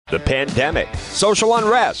the pandemic, social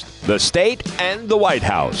unrest, the state, and the White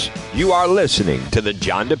House. You are listening to The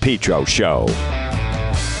John DePetro Show.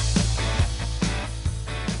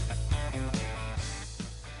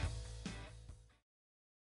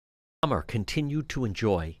 Summer, continue to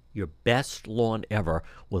enjoy your best lawn ever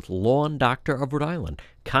with Lawn Doctor of Rhode Island.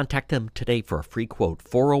 Contact them today for a free quote,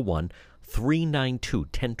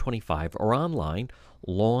 401-392-1025, or online,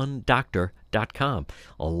 lawndoctor.com.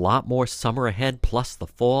 A lot more summer ahead, plus the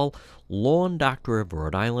fall. Lawn Doctor of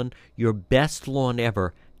Rhode Island, your best lawn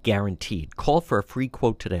ever, guaranteed. Call for a free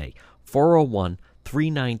quote today,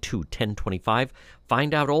 401-392-1025.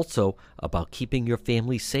 Find out also about keeping your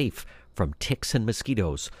family safe from ticks and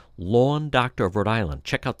mosquitoes. Lawn Doctor of Rhode Island.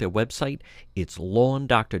 Check out their website. It's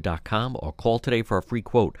lawndoctor.com, or call today for a free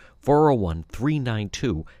quote,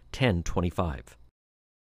 401-392-1025.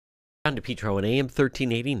 John DePetro on AM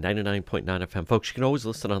 1380, 99.9 FM. Folks, you can always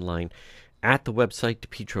listen online at the website,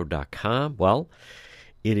 depetro.com. Well,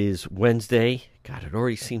 it is Wednesday. God, it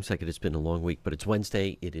already seems like it has been a long week, but it's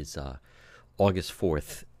Wednesday. It is August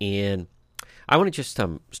 4th. And I want to just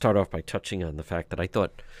start off by touching on the fact that I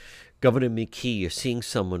thought Governor Mckee, you're seeing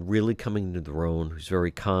someone really coming into their own who's very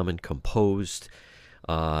calm and composed,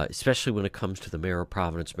 especially when it comes to the mayor of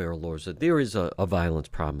Providence, Mayor Elorza. There is a violence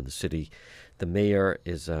problem in the city. The mayor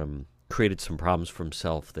has created some problems for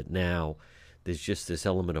himself that now there's just this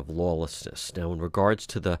element of lawlessness. Now, in regards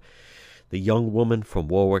to the young woman from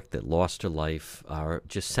Warwick that lost her life,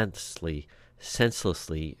 just senselessly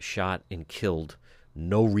shot and killed,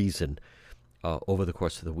 no reason, over the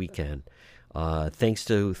course of the weekend. Thanks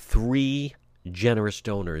to 3 generous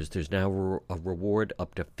donors, there's now a reward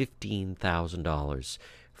up to $15,000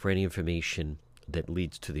 for any information that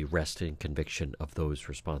leads to the arrest and conviction of those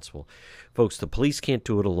responsible. Folks, the police can't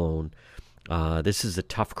do it alone. This is a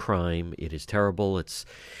tough crime. It is terrible.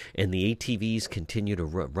 And the ATVs continue to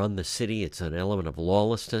run the city. It's an element of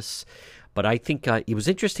lawlessness. But I think it was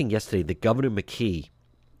interesting yesterday that Governor Mckee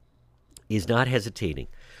is not hesitating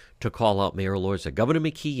to call out Mayor Elorza. Governor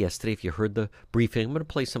Mckee yesterday, if you heard the briefing, I'm going to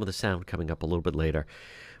play some of the sound coming up a little bit later,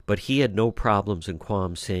 but he had no problems and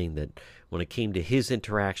qualms saying that when it came to his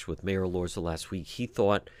interaction with Mayor Elorza last week, he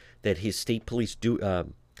thought that his state police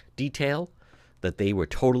detail, that they were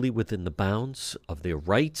totally within the bounds of their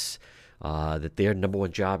rights, that their number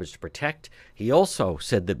one job is to protect. He also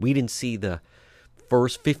said that we didn't see the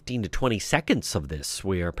first 15 to 20 seconds of this,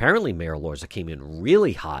 where apparently Mayor Elorza came in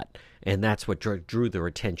really hot, and that's what drew their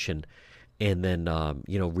attention and then,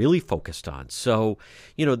 really focused on. So,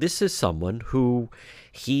 this is someone who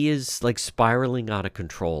he is like spiraling out of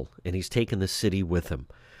control, and he's taken the city with him.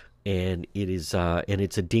 And it is, and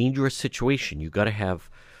it's a dangerous situation. You got to have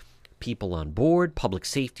people on board. Public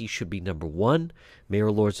safety should be number one. Mayor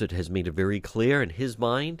Elorza has made it very clear in his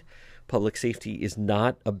mind, public safety is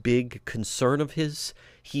not a big concern of his.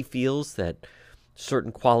 He feels that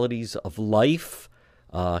certain qualities of life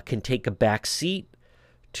can take a back seat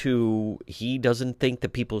to, he doesn't think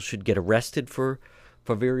that people should get arrested for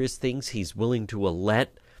various things. He's willing to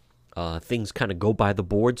let things kind of go by the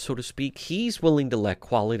board, so to speak. He's willing to let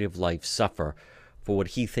quality of life suffer for what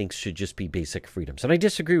he thinks should just be basic freedoms. And I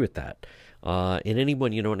disagree with that. And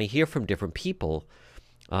anyone, when I hear from different people,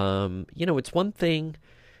 it's one thing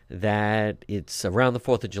that it's around the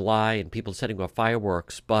 4th of July and people setting off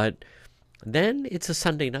fireworks, but then it's a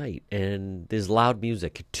Sunday night and there's loud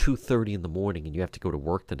music at 2:30 in the morning and you have to go to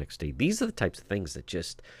work the next day. These are the types of things that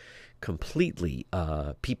just completely,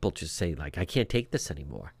 people just say, like, I can't take this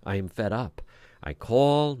anymore. I am fed up. I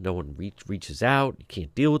call, no one reaches out. You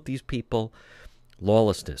can't deal with these people.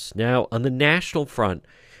 Lawlessness. Now, on the national front,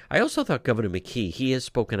 I also thought Governor Mckee, he has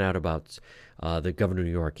spoken out about the governor of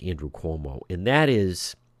New York, Andrew Cuomo, and that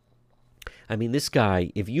is, this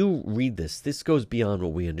guy, if you read this goes beyond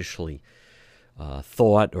what we initially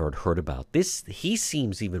thought or had heard about. He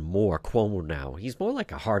seems even more Cuomo now. He's more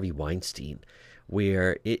like a Harvey Weinstein,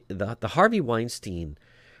 where the Harvey Weinstein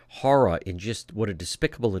horror in just what a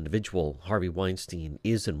despicable individual Harvey Weinstein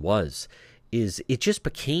is and was, is it just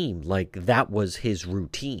became like that was his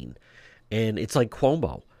routine. And it's like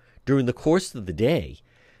Cuomo. During the course of the day,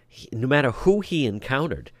 no matter who he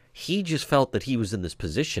encountered, he just felt that he was in this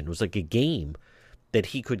position. It was like a game that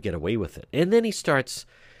he could get away with it. And then he starts,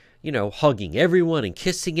 hugging everyone and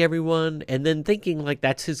kissing everyone and then thinking like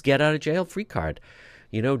that's his get out of jail free card.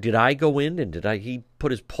 Did I go in and he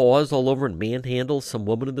put his paws all over and manhandle some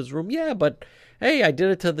woman in this room? Yeah, but hey, I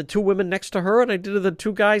did it to the 2 women next to her and I did it to the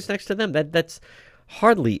 2 guys next to them. That's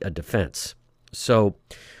hardly a defense. So,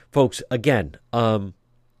 folks, again,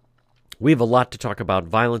 we have a lot to talk about.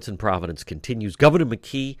 Violence in Providence continues. Governor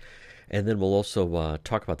Mckee, and then we'll also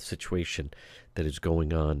talk about the situation that is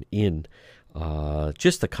going on in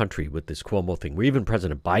just the country with this Cuomo thing, where even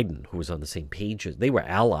President Biden, who was on the same page, they were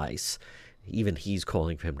allies. Even he's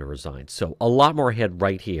calling for him to resign. So a lot more ahead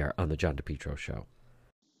right here on the John DePietro Show.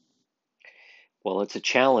 Well, it's a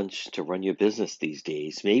challenge to run your business these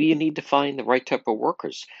days. Maybe you need to find the right type of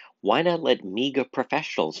workers. Why not let MEGA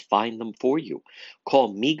professionals find them for you?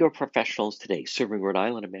 Call MEGA professionals today, serving Rhode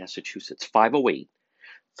Island and Massachusetts,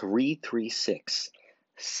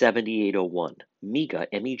 508-336-7801. MEGA,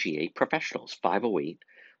 M-E-G-A, professionals,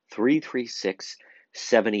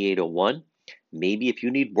 508-336-7801. Maybe if you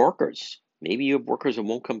need workers, maybe you have workers that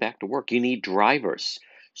won't come back to work. You need drivers,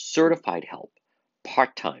 certified help,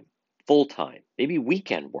 part-time, full-time, maybe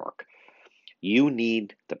weekend work. You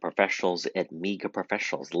need the professionals at MEGA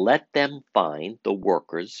Professionals. Let them find the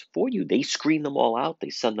workers for you. They screen them all out.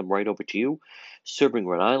 They send them right over to you. Serving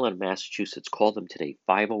Rhode Island, Massachusetts. Call them today,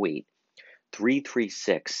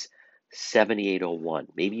 508-336-7801.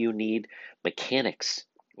 Maybe you need mechanics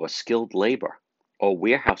or skilled labor or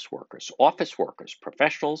warehouse workers, office workers,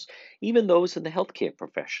 professionals, even those in the healthcare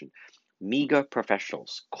profession. MEGA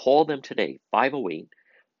Professionals. Call them today,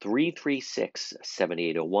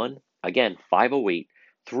 508-336-7801. Again,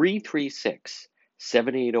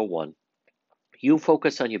 508-336-7801. You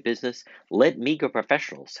focus on your business. Let MEGA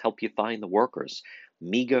Professionals help you find the workers.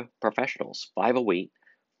 MEGA Professionals,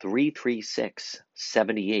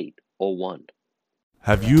 508-336-7801.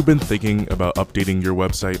 Have you been thinking about updating your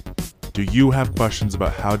website? Do you have questions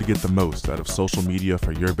about how to get the most out of social media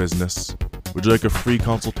for your business? Would you like a free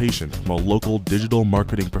consultation from a local digital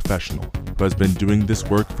marketing professional who has been doing this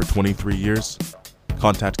work for 23 years?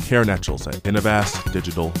 Contact Karen Etchels at Innovast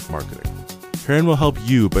Digital Marketing. Karen will help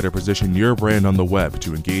you better position your brand on the web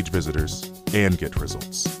to engage visitors and get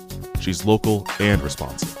results. She's local and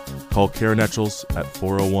responsive. Call Karen Etchels at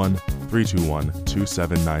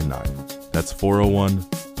 401-321-2799. That's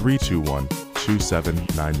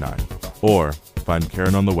 401-321-2799. Or find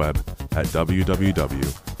Karen on the web at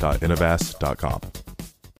www.innovast.com.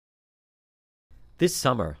 This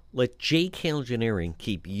summer, let JK Engineering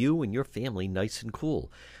keep you and your family nice and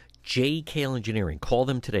cool. JK Engineering. Call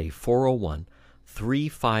them today,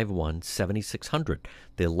 401-351-7600.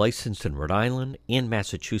 They're licensed in Rhode Island and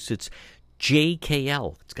Massachusetts.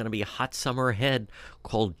 JKL. It's going to be a hot summer ahead.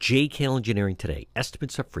 Call JKL Engineering today.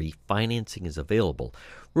 Estimates are free. Financing is available.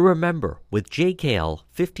 Remember, with JKL,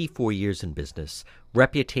 54 years in business,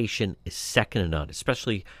 reputation is second to none,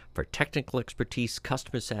 especially for technical expertise,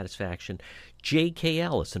 customer satisfaction.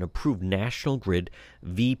 JKL is an approved National Grid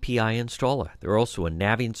VPI installer. They're also a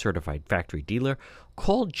Navien certified factory dealer.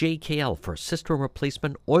 Call JKL for a system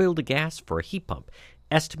replacement, oil to gas for a heat pump.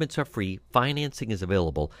 Estimates are free. Financing is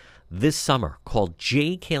available this summer. Call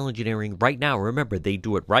JKL Engineering right now. Remember, they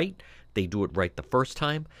do it right. They do it right the first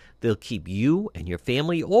time. They'll keep you and your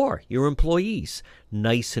family or your employees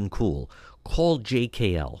nice and cool. Call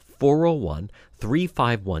JKL,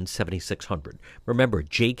 401-351-7600. Remember,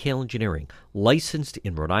 JKL Engineering, licensed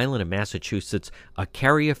in Rhode Island and Massachusetts, a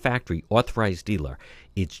Carrier Factory authorized dealer.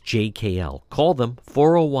 It's JKL. Call them,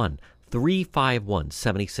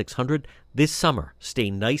 401-351-7600. This summer, stay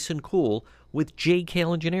nice and cool with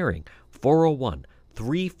JKL Engineering,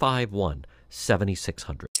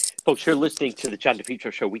 401-351-7600. Folks, you're listening to the John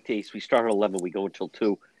DePietro Show weekdays. We start at 11. We go until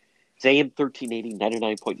 2. It's AM 1380,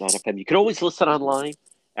 99.9 FM. You can always listen online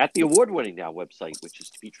at the award-winning now website, which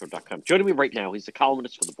is DePietro.com. Joining me right now, he's a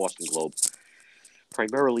columnist for the Boston Globe.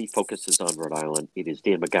 Primarily focuses on Rhode Island. It is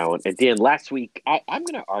Dan McGowan. And Dan, last week, I'm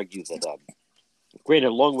going to argue that, granted,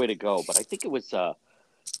 a long way to go, but I think it was, we'll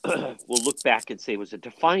look back and say it was a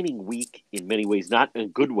defining week in many ways, not in a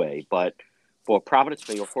good way, but for Providence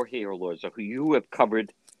Mayor Jorge Elorza, who you have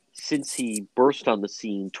covered since he burst on the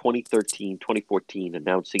scene 2013, 2014,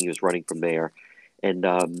 announcing he was running for mayor. And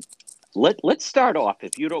let's start off,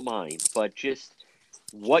 if you don't mind, but just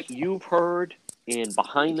what you've heard in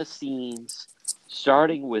behind the scenes,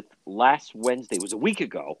 starting with last Wednesday. It was a week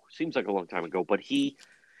ago. Seems like a long time ago, but he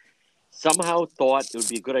somehow thought it would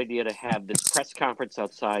be a good idea to have this press conference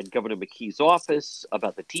outside Governor McKee's office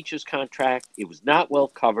about the teacher's contract. It was not well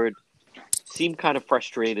covered, seemed kind of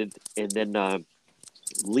frustrated, and then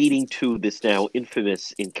leading to this now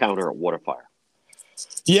infamous encounter at Waterfire.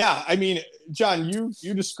 Yeah, I mean, John, you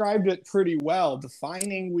described it pretty well.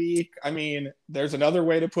 Defining week. I mean, there's another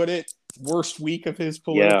way to put it. Worst week of his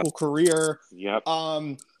political career. Yep.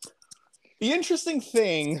 The interesting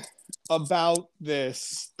thing about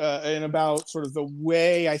this and about sort of the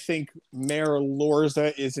way I think Mayor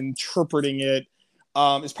Elorza is interpreting it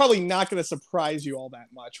is probably not going to surprise you all that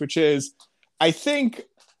much, which is I think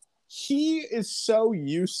he is so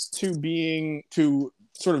used to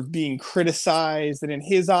sort of being criticized, and in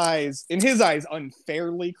his eyes,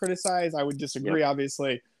 unfairly criticized. I would disagree,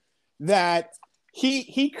 obviously, that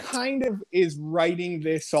he kind of is writing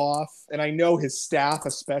this off, and I know his staff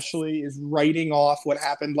especially is writing off what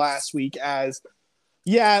happened last week as,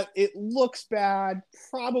 yeah, it looks bad,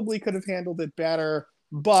 probably could have handled it better,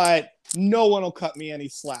 but no one will cut me any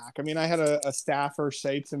slack. I mean, I had a staffer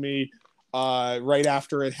say to me right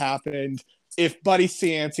after it happened, if Buddy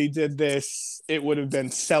Cianci did this, it would have been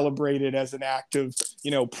celebrated as an act of,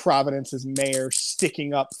 Providence's mayor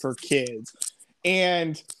sticking up for kids.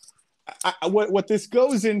 And what this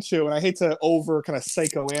goes into, and I hate to over kind of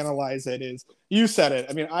psychoanalyze it, is you said it.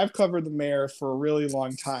 I mean, I've covered the mayor for a really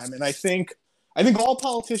long time, and I think all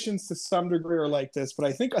politicians to some degree are like this, but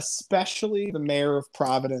I think especially the mayor of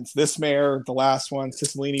Providence, this mayor, the last one,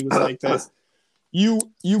 Cicilline, was like this. You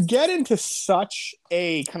get into such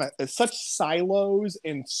such silos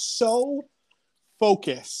and so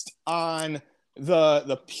focused on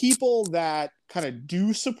the people that kind of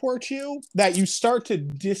do support you that you start to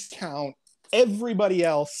discount everybody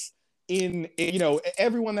else in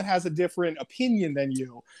everyone that has a different opinion than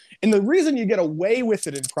you. And the reason you get away with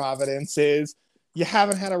it in Providence is you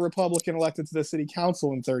haven't had a Republican elected to the city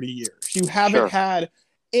council in 30 years. You haven't had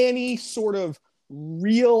any sort of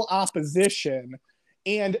real opposition.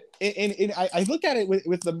 And I look at it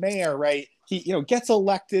with the mayor, right? He gets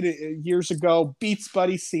elected years ago, beats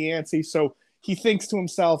Buddy Cianci, so he thinks to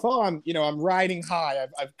himself, "Oh, I'm riding high.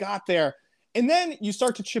 I've got there." And then you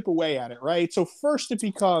start to chip away at it, right? So first it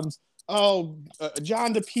becomes, John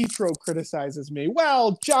DePietro criticizes me.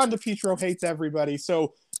 Well, John DePietro hates everybody,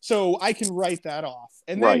 so I can write that off.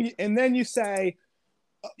 And then you say,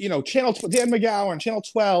 Channel Dan McGowan, Channel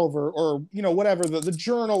 12, or whatever, the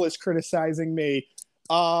Journal is criticizing me.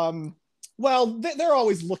 Well, they're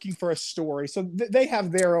always looking for a story, so they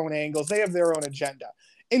have their own angles, they have their own agenda.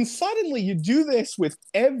 And suddenly you do this with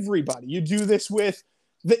everybody. You do this with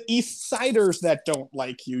the East Siders that don't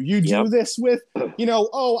like you. You do this with,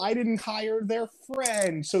 I didn't hire their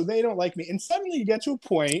friend, so they don't like me. And suddenly you get to a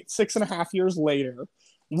point 6.5 years later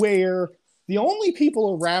where the only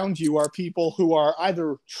people around you are people who are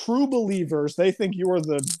either true believers, they think you are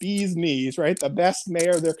the bee's knees, right? The best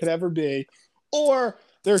mayor there could ever be, or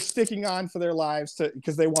they're sticking on for their lives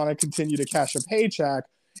because they want to continue to cash a paycheck,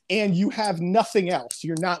 and you have nothing else.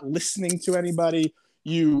 You're not listening to anybody.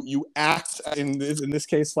 You act, in this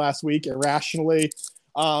case last week, irrationally.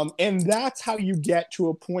 And that's how you get to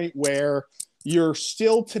a point where you're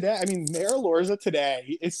still today. I mean, Mayor Elorza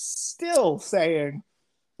today is still saying,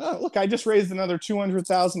 "Oh, look, I just raised another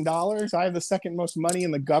 $200,000. I have the second most money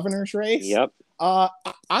in the governor's race." Yep.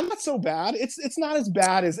 I'm not so bad. It's not as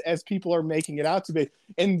bad as people are making it out to be.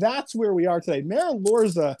 And that's where we are today. Mayor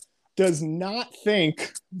Elorza does not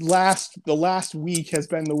think the last week has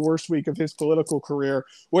been the worst week of his political career,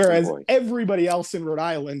 whereas everybody else in Rhode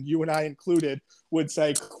Island, you and I included, would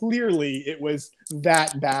say clearly it was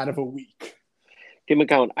that bad of a week. Tim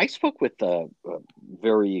McGowan, I spoke with a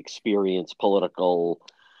very experienced political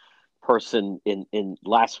person in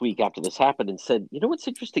last week after this happened and said, what's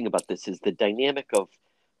interesting about this is the dynamic of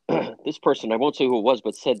this person. I won't say who it was,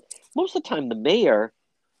 but said most of the time the mayor,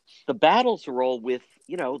 the battles are all with,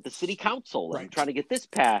 the city council and trying to get this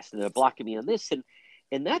passed, and they're blocking me on this.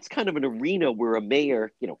 And that's kind of an arena where a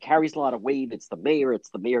mayor, carries a lot of weight. It's the mayor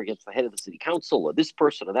against the head of the city council, or this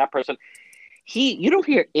person or that person. You don't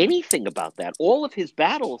hear anything about that. All of his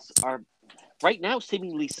battles are right now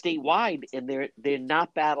seemingly statewide, and they're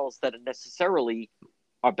not battles that necessarily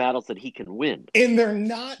are battles that he can win. And they're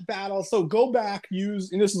not battles. So go back,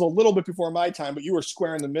 and this is a little bit before my time, but you were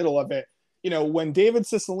square in the middle of it. When David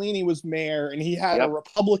Cicilline was mayor and he had a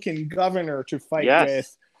Republican governor to fight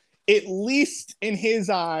with, at least in his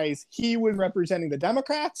eyes, he was representing the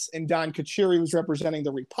Democrats and Don Kachiri was representing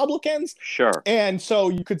the Republicans. Sure. And so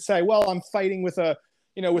you could say, well, I'm fighting with the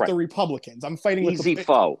Republicans. I'm fighting with easy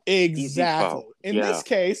foe. Exactly. Easy foe. In this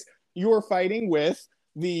case, you're fighting with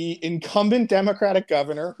the incumbent Democratic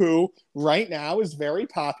governor who right now is very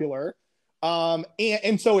popular.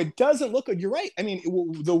 And so it doesn't look good. You're right. I mean,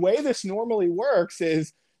 the way this normally works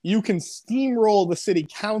is you can steamroll the city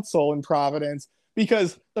council in Providence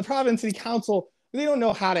because the Providence City Council, they don't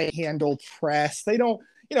know how to handle press. They don't,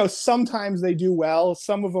 sometimes they do well.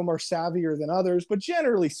 Some of them are savvier than others. But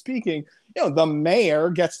generally speaking, the mayor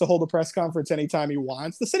gets to hold a press conference anytime he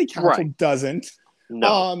wants. The city council doesn't.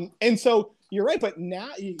 No. And so you're right. But now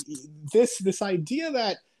this idea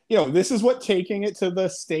that, this is what taking it to the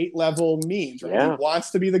state level means, right? Yeah. He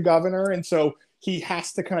wants to be the governor, and so he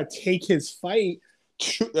has to kind of take his fight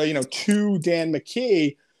to Dan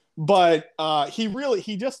Mckee, but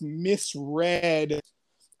he just misread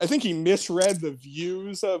I think he misread the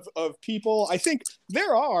views of people. I think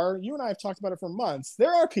you and I have talked about it for months.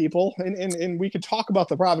 There are people, and we could talk about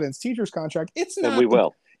the Providence teachers contract. And we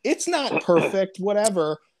will. It's not perfect,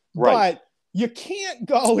 whatever, Right. but you can't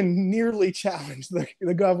go and nearly challenge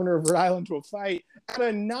the governor of Rhode Island to a fight at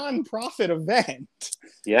a nonprofit event.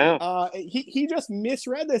 Yeah. He just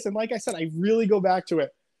misread this. And like I said, I really go back to it.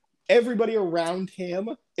 Everybody around him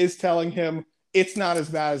is telling him it's not as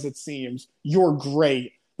bad as it seems. You're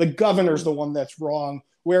great. The governor's the one that's wrong.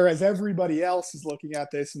 Whereas everybody else is looking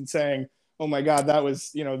at this and saying, oh my God, that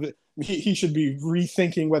was, he should be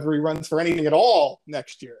rethinking whether he runs for anything at all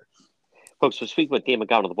next year. Folks, we're speaking with Dan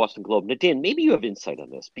McGowan of the Boston Globe. Now, Dan, maybe you have insight on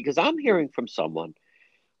this, because I'm hearing from someone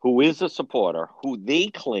who is a supporter who they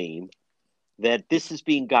claim that this is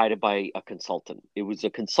being guided by a consultant. It was a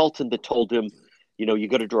consultant that told him, you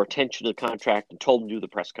got to draw attention to the contract, and told him to do the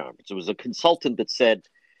press conference. It was a consultant that said,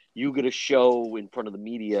 you got to show in front of the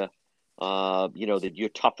media, that you're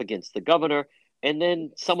tough against the governor. And then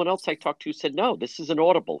someone else I talked to said, no, this is an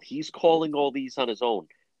audible. He's calling all these on his own.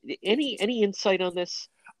 Any insight on this?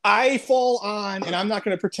 I fall on, and I'm not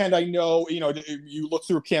going to pretend I know, you look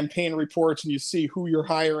through campaign reports and you see who you're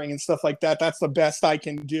hiring and stuff like that. That's the best I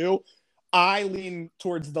can do. I lean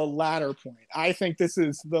towards the latter point. I think this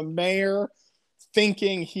is the mayor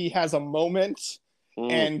thinking he has a moment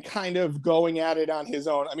and kind of going at it on his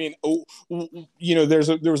own. I mean, there was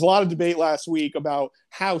a lot of debate last week about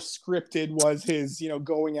how scripted was his,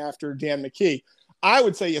 going after Dan McGee. I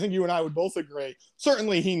would say, I think you and I would both agree,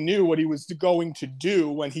 certainly he knew what he was going to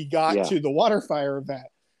do when he got to the water fire event.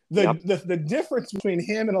 The difference between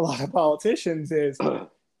him and a lot of politicians is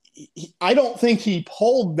I don't think he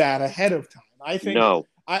pulled that ahead of time.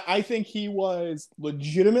 I think he was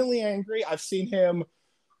legitimately angry. I've seen him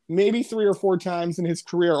maybe 3 or 4 times in his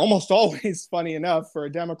career, almost always, funny enough, for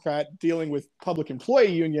a Democrat dealing with public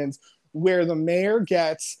employee unions, where the mayor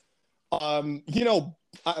gets,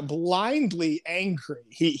 blindly angry.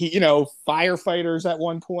 He firefighters at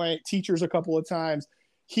one point, teachers a couple of times.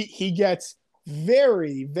 He gets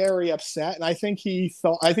very, very upset, and I think he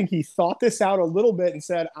thought this out a little bit and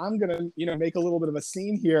said, I'm gonna make a little bit of a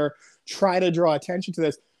scene here, try to draw attention to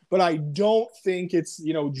this. But I don't think it's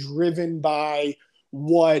driven by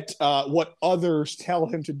what others tell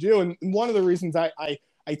him to do. And one of the reasons I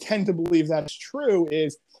tend to believe that's true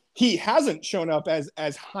is he hasn't shown up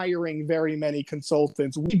as hiring very many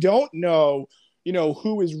consultants. We don't know,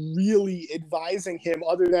 who is really advising him,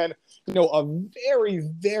 other than, a very,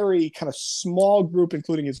 very kind of small group,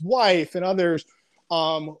 including his wife and others,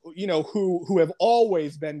 who have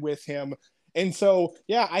always been with him. And so,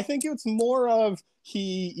 yeah, I think it's more of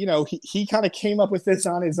he kind of came up with this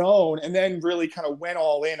on his own and then really kind of went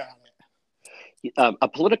all in on it. A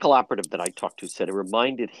political operative that I talked to said it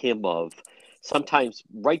reminded him of sometimes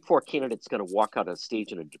right before a candidate's going to walk out on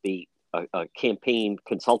stage in a debate, a campaign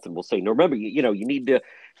consultant will say, no, remember, you need to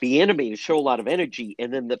be animated, show a lot of energy.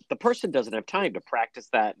 And then the person doesn't have time to practice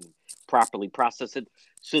that and properly process it.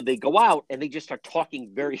 So they go out and they just start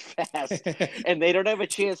talking very fast and they don't have a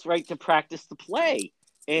chance, right, to practice the play.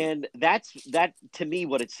 And that to me,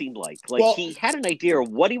 what it seemed like he had an idea of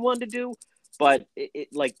what he wanted to do, but it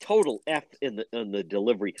like total F in the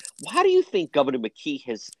delivery. How do you think Governor McGee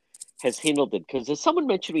has handled it? Because as someone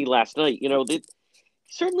mentioned to me last night, they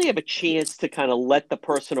certainly have a chance to kind of let the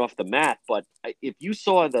person off the mat. But if you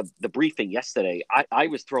saw the briefing yesterday, I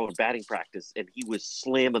was throwing batting practice and he was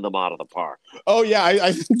slamming them out of the park. Oh, yeah.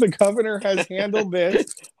 I think the governor has handled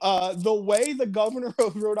this the way the governor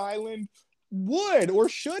of Rhode Island would or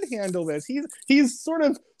should handle this. He's sort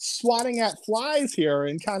of swatting at flies here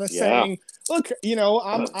and kind of saying, look,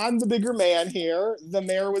 I'm the bigger man here. The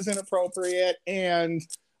mayor was inappropriate and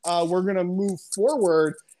we're going to move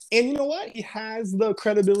forward. And you know what? He has the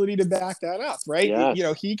credibility to back that up, right?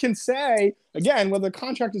 Yes. He can say, again, whether the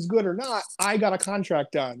contract is good or not, I got a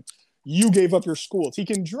contract done. You gave up your schools. He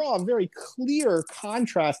can draw a very clear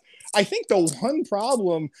contrast. I think the one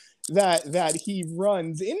problem that he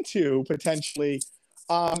runs into potentially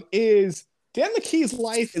is Dan McGee's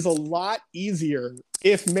life is a lot easier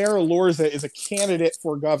if Mayor Elorza is a candidate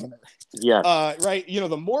for governor. Yeah. Right.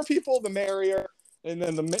 The more people, the merrier. And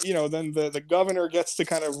then the governor gets to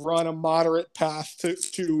kind of run a moderate path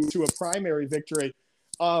to a primary victory.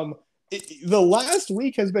 The last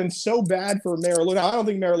week has been so bad for Mayor Elorza. I don't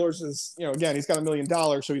think Mayor Elorza is, again, he's got $1 million,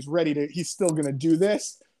 so he's still going to do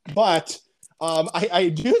this. But I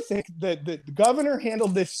do think that the governor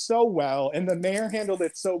handled this so well and the mayor handled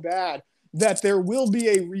it so bad that there will be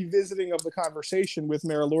a revisiting of the conversation with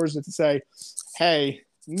Mayor Elorza to say, hey,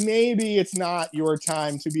 maybe it's not your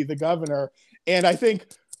time to be the governor. And I think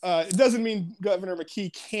it doesn't mean Governor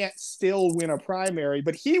McKee can't still win a primary,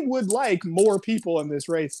 but he would like more people in this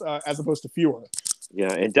race as opposed to fewer.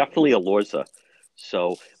 Yeah, and definitely Elorza.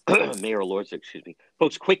 So, Mayor Elorza, excuse me.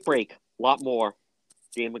 Folks, quick break. A lot more.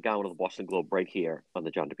 Dan McGowan of the Boston Globe right here on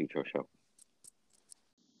the John DePietro Show.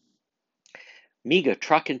 Mega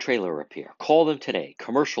Truck and Trailer Repair. Call them today.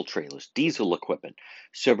 Commercial trailers, diesel equipment,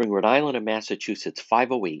 serving Rhode Island and Massachusetts.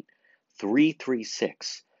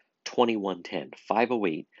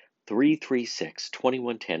 508-336-2110.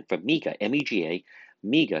 508-336-2110 for Mega, M-E-G-A,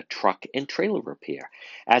 Mega Truck and Trailer Repair.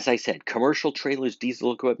 As I said, commercial trailers,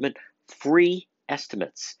 diesel equipment, free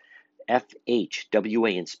estimates,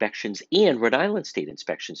 FHWA inspections, and Rhode Island State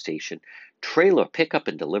Inspection Station, trailer pickup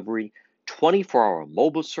and delivery, 24-hour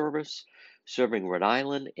mobile service, serving Rhode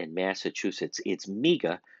Island and Massachusetts. It's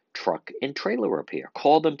Mega Truck and Trailer Repair.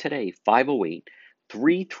 Call them today,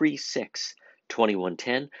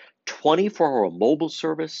 508-336-2110, 24-hour mobile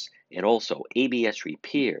service, and also ABS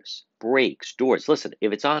repairs, brakes, doors. Listen,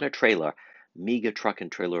 if it's on a trailer, Mega Truck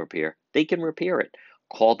and Trailer Repair, they can repair it.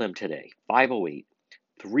 Call them today,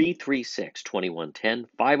 508-336-2110,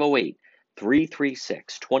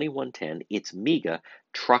 508-336-2110. It's Mega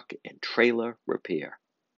Truck and Trailer Repair.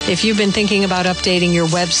 If you've been thinking about updating your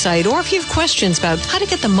website, or if you have questions about how to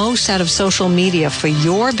get the most out of social media for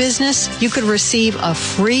your business, you could receive a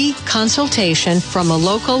free consultation from a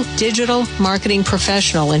local digital marketing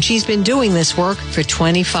professional, and she's been doing this work for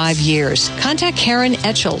 25 years. Contact Karen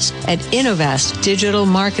Etchels at Innovast Digital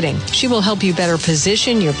Marketing. She will help you better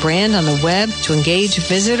position your brand on the web to engage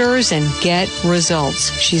visitors and get results.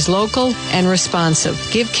 She's local and responsive.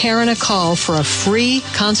 Give Karen a call for a free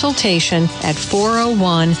consultation at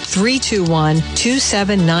 401-321-2799.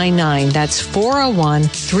 That's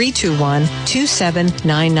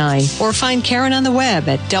 401-321-2799. Or find Karen on the web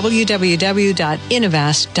at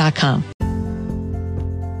www.innovast.com.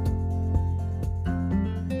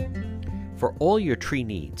 For all your tree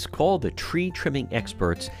needs, call the tree trimming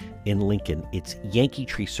experts in Lincoln. It's Yankee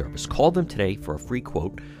Tree Service. Call them today for a free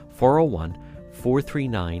quote,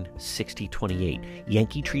 401-439-6028.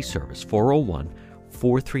 Yankee Tree Service,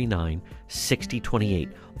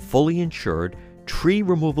 401-439-6028. Fully insured tree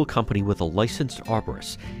removal company with a licensed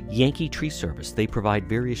arborist. Yankee Tree Service. They provide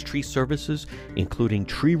various tree services, including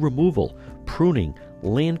tree removal, pruning,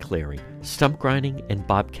 land clearing, stump grinding, and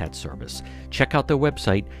bobcat service. Check out their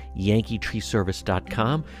website,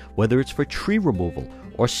 yankeetreeservice.com. Whether it's for tree removal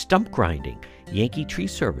or stump grinding, Yankee Tree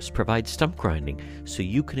Service provides stump grinding so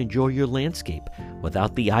you can enjoy your landscape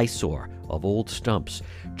without the eyesore of old stumps.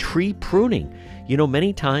 Tree pruning. You know,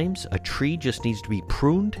 many times a tree just needs to be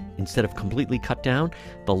pruned instead of completely cut down.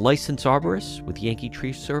 The licensed arborists with Yankee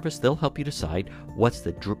Tree Service, they'll help you decide what's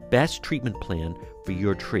the best treatment plan for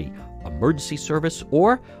your tree. Emergency service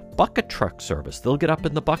or bucket truck service. They'll get up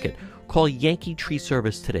in the bucket. Call Yankee Tree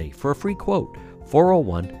Service today for a free quote,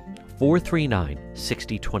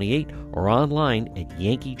 401-439-6028, or online at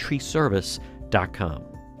yankeetreeservice.com.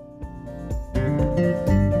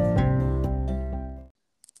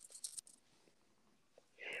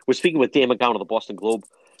 We're speaking with Dan McGowan of the Boston Globe,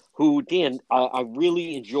 who, Dan, I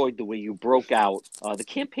really enjoyed the way you broke out the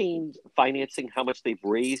campaign financing, how much they've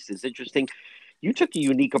raised is interesting. You took a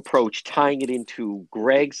unique approach, tying it into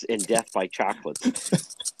Greg's and Death by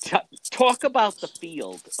Chocolates. Talk about the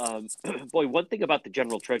field. Boy, one thing about the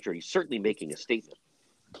General Treasurer, he's certainly making a statement.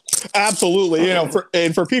 Absolutely. You know,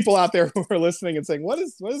 for people out there who are listening and saying, what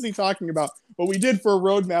is he talking about? What we did for a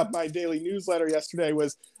roadmap, my daily newsletter yesterday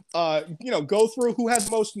was, go through who has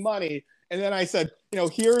most money. And then I said,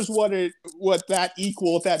 here's what that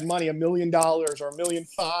money, $1 million or $1.5 million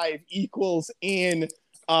equals in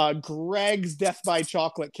Greg's Death by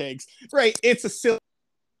Chocolate Cakes. Right. It's a silly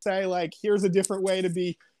say, like, here's a different way to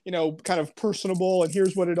be, kind of personable, and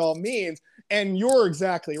here's what it all means. And you're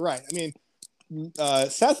exactly right. I mean,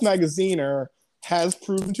 Seth Magaziner has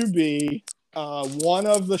proven to be one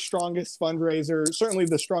of the strongest fundraisers, certainly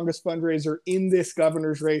the strongest fundraiser in this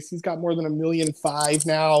governor's race. He's got more than $1.5 million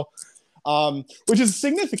now, which is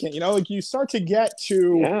significant. Like you start to get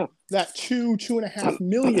to that 2.5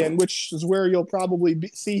 million, which is where you'll probably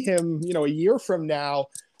see him, a year from now.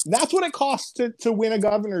 That's what it costs to win a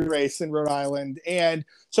governor's race in Rhode Island. And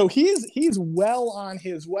so he's well on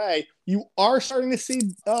his way. You are starting to see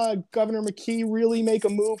Governor McKee really make a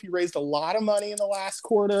move. He raised a lot of money in the last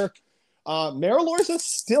quarter. Mayor Elorza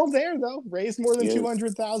still there, though. Raised more than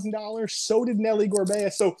 $200,000. So did Nellie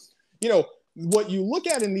Gorbea. So, what you look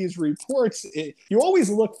at in these reports, you always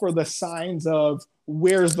look for the signs of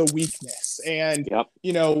where's the weakness. And,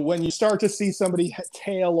 when you start to see somebody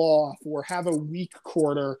tail off or have a weak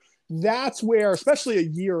quarter, that's where, especially a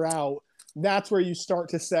year out, that's where you start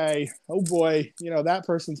to say, oh boy, that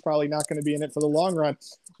person's probably not going to be in it for the long run.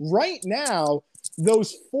 Right now,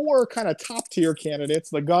 those four kind of top tier candidates,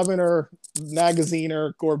 the governor,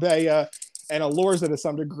 Magaziner, Gorbea, and Elorza to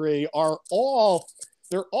some degree,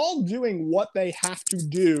 they're all doing what they have to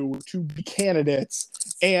do to be candidates.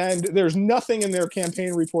 And there's nothing in their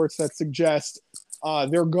campaign reports that suggests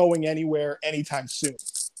they're going anywhere anytime soon.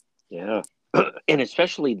 Yeah. And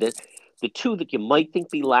especially the two that you might think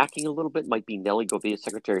be lacking a little bit might be Nellie Gorbea,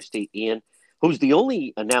 Secretary of State, and who's the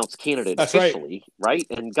only announced candidate That's officially, right?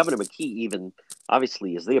 And Governor McKee even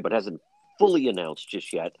obviously is there, but hasn't fully announced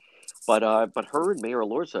just yet. But her and Mayor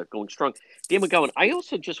Elorza going strong. Dan McGowan, I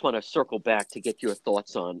also just want to circle back to get your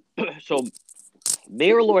thoughts on. So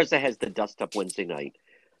Mayor Elorza has the dust up Wednesday night.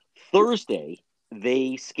 Thursday,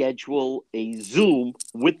 they schedule a Zoom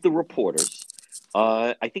with the reporters.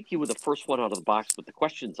 I think you were the first one out of the box with the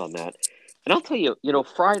questions on that. And I'll tell you,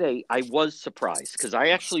 Friday I was surprised because I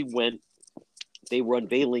actually went. They were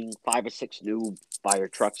unveiling 5 or 6 new fire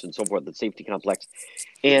trucks and so forth at the safety complex.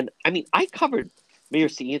 And I mean, I covered Mayor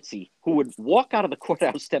Cianci, who would walk out of the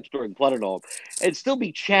courthouse steps during Blood and all and still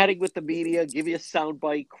be chatting with the media, give you a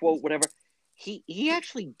soundbite, quote, whatever. He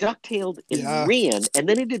actually ducktailed and ran, and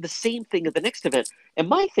then he did the same thing at the next event. And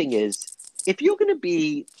my thing is, if you're going to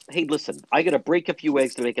be, hey, listen, I got to break a few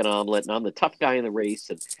eggs to make an omelet, and I'm the tough guy in the race,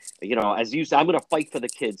 and, as you said, I'm going to fight for the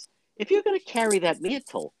kids. If you're going to carry that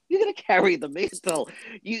mantle, you're going to carry the mantle.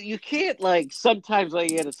 You can't, sometimes I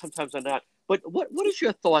am and sometimes I'm not. But what is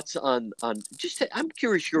your thoughts on just I'm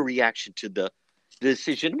curious your reaction to the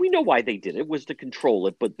decision. We know why they did it was to control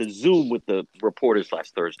it, but the Zoom with the reporters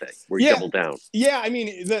last Thursday where he doubled down. Yeah, I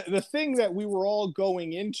mean, the thing that we were all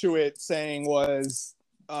going into it saying was,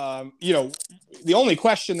 the only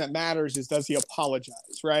question that matters is, does he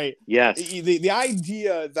apologize, right? Yes. The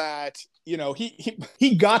idea that,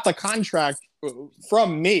 he got the contract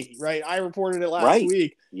from me, right? I reported it last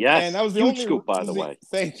week. Yes. And that was the huge only scoop, by the way.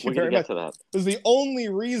 Thank you We're very much. To that. It was the only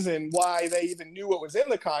reason why they even knew what was in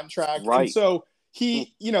the contract. Right. And so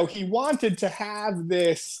he wanted to have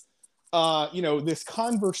this, this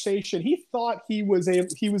conversation. He thought he was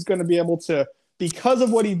going to be able to, because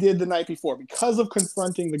of what he did the night before, because of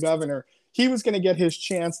confronting the governor, he was going to get his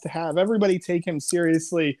chance to have everybody take him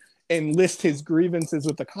seriously and list his grievances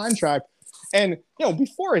with the contract. And,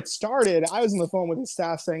 before it started, I was on the phone with his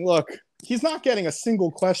staff saying, look, he's not getting a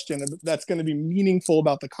single question that's going to be meaningful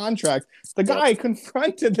about the contract. The guy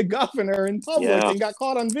confronted the governor in public and got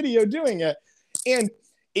caught on video doing it. And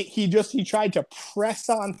he tried to press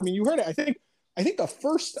on. I mean, you heard it. I think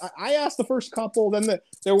I asked the first couple, then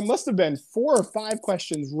there must have been 4 or 5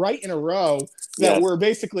 questions right in a row that were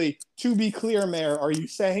basically, to be clear, Mayor, are you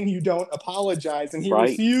saying you don't apologize? And he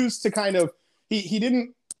refused to he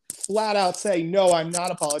didn't flat out say, no, I'm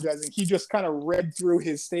not apologizing. He just kind of read through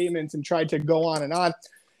his statements and tried to go on and on.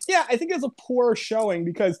 Yeah, I think it's a poor showing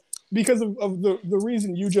because of the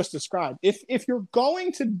reason you just described. If you're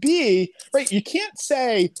going to be, right, you can't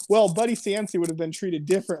say, well, Buddy Cianci would have been treated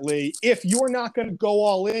differently if you're not going to go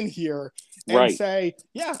all in here and say,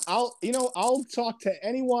 yeah, I'll talk to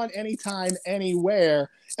anyone, anytime, anywhere.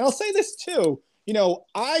 And I'll say this too.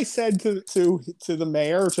 I said to the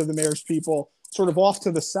mayor, to the mayor's people, sort of off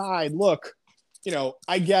to the side, look,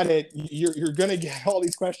 I get it. You're going to get all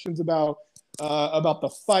these questions about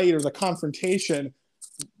the fight or the confrontation.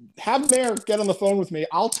 Have Mayor get on the phone with me.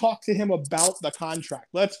 I'll talk to him about the contract.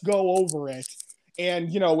 Let's go over it. And,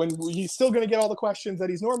 when he's still going to get all the questions that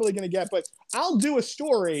he's normally going to get, but I'll do a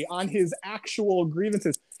story on his actual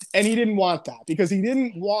grievances. And he didn't want that because he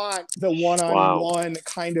didn't want the one-on-one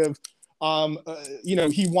kind of,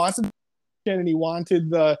 he wanted and he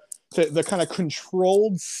wanted the kind of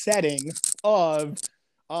controlled setting of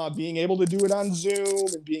being able to do it on Zoom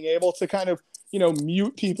and being able to kind of,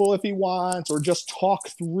 mute people if he wants or just talk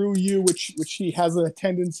through you, which he has a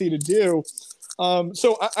tendency to do.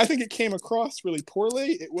 So I think it came across really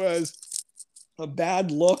poorly. It was a bad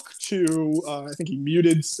look to, I think he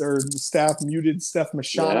muted, or the staff muted Steph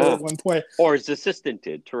Machado at one point. Or his assistant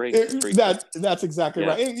did. That's exactly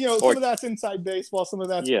right. And, some of that's inside baseball, some of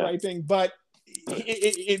that's griping, but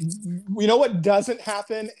you know what doesn't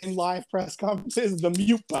happen in live press conferences? The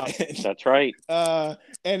mute button. That's right.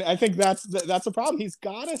 And I think that's a problem. He's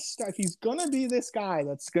got to start. He's gonna be this guy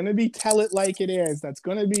that's gonna be tell it like it is. That's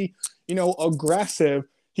gonna be aggressive.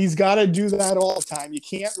 He's got to do that all the time. You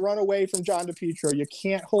can't run away from John DePietro. You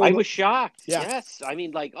can't hold. I was shocked. Yeah. Yes, I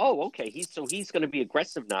mean, okay. He's going to be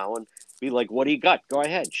aggressive now and be like, "What do you got? Go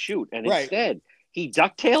ahead, shoot." And instead, he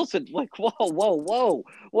ducktails and like, whoa.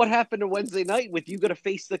 What happened to Wednesday night with you going to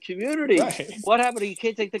face the community? Right. What happened to you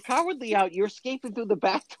can't take the cowardly out? You're escaping through the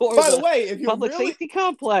back door By of the way, if you public really, safety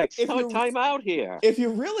complex. if you- Time out here. if you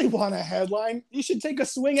really want a headline, you should take a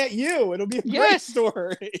swing at you. It'll be a great Yes.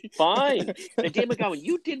 story. Fine. And Dan McGowan,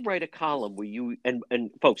 you did write a column where you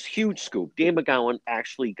and folks, huge scoop. Dan McGowan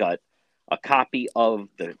actually got a copy of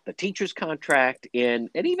the teacher's contract, and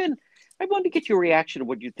even I wanted to get your reaction to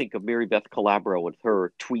what you think of Mary Beth Calabro with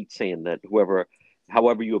her tweet saying that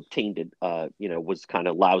however you obtained it, was kind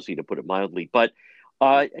of lousy, to put it mildly. But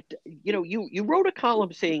you wrote a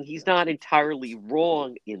column saying he's not entirely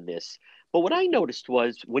wrong in this. But what I noticed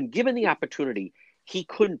was when given the opportunity, he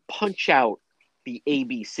couldn't punch out the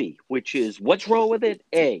ABC, which is what's wrong with it?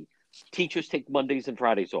 A, teachers take Mondays and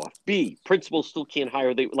Fridays off. B, principals still can't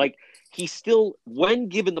hire. He still, when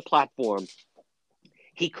given the platform,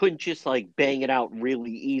 he couldn't just like bang it out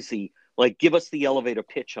really easy. Like, give us the elevator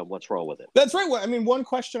pitch on what's wrong with it. That's right. I mean, one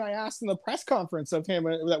question I asked in the press conference of him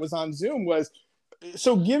that was on Zoom was,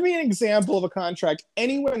 so give me an example of a contract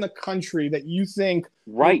anywhere in the country that you think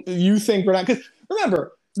we're not. Because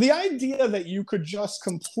remember, the idea that you could just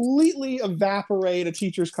completely evaporate a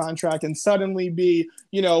teacher's contract and suddenly be,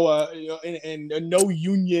 in a no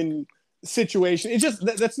union situation,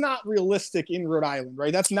 that's not realistic in Rhode Island,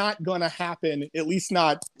 right? That's not going to happen, at least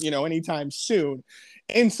not, anytime soon.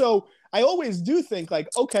 And so I always do think like,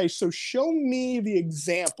 okay, so show me the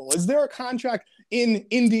example. Is there a contract in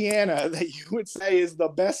Indiana that you would say is the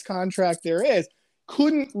best contract there is?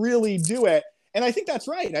 Couldn't really do it. And I think that's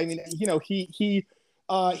right. I mean,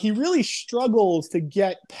 he really struggles to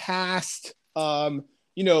get past,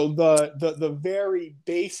 the very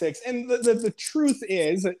basics. And the truth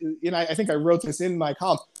is, I think I wrote this in my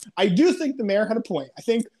column, I do think the mayor had a point. I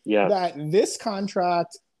think that this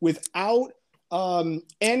contract, without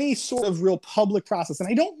any sort of real public process, and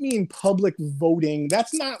I don't mean public voting,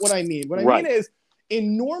 that's not what I mean. What I mean is,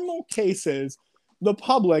 in normal cases, the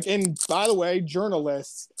public, and by the way,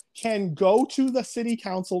 journalists, can go to the city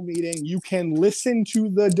council meeting. You can listen to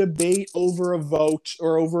the debate over a vote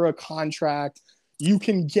or over a contract. You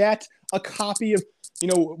can get a copy of,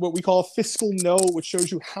 what we call a fiscal note, which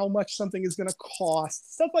shows you how much something is going to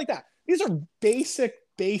cost, stuff like that. These are basic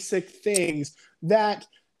things that,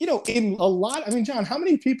 in a lot, I mean, John, how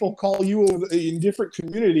many people call you in different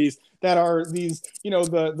communities that are these,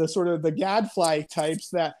 the sort of the gadfly types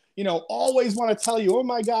that, always want to tell you, oh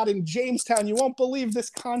my God, in Jamestown, you won't believe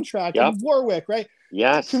this contract, in Warwick, right?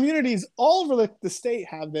 Yes. Communities all over the state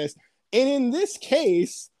have this. And in this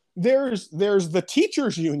case, there's the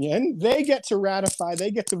teachers union. They get to ratify,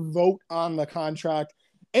 they get to vote on the contract.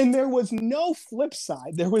 And there was no flip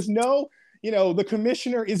side. There was no, the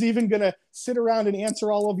commissioner is even going to sit around and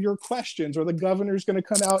answer all of your questions, or the governor's going to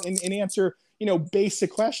come out and answer,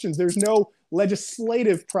 basic questions. There's no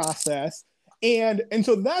legislative process. And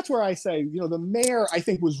so that's where I say, the mayor, I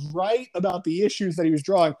think, was right about the issues that he was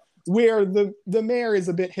drawing. Where the mayor is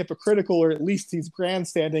a bit hypocritical, or at least he's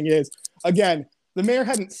grandstanding, is, again, the mayor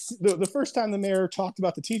hadn't, the first time the mayor talked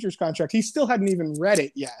about the teacher's contract, he still hadn't even read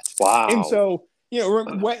it yet. Wow. And so,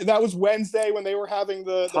 that was Wednesday when they were having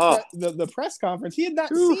the press conference. He had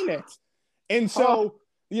not seen it. And so,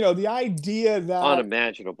 the idea that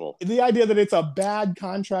unimaginable. The idea that it's a bad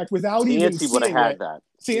contract without even seeing would have had it. that.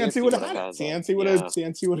 CNC would have had it.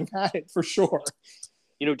 CNC would have had it for sure.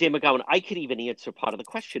 Dan McGowan, I could even answer part of the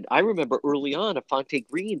question. I remember early on at Fonte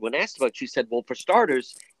Green, when asked about it, she said, well, for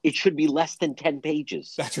starters, it should be less than 10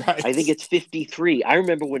 pages. That's right. I think it's 53. I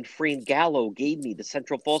remember when Fran Gallo gave me the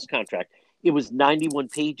Central Falls contract, it was 91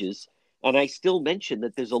 pages. And I still mention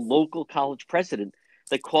that there's a local college president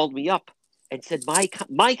that called me up and said, my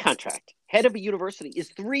contract, head of a university, is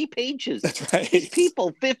 3 pages. That's right. These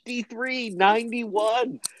people, 53,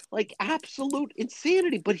 91, like absolute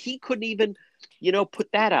insanity. But he couldn't even,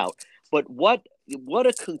 put that out. But what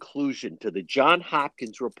a conclusion to the John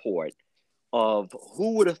Hopkins report of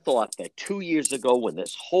who would have thought that 2 years ago, when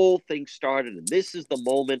this whole thing started, and this is the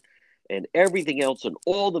moment, and everything else, and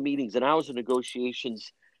all the meetings and hours of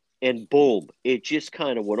negotiations, and boom, it just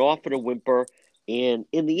kind of went off in a whimper. And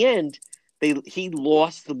in the end, he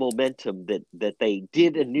lost the momentum that they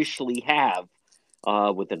did initially have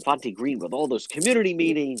with Infante Green, with all those community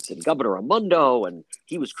meetings and Governor Raimondo, and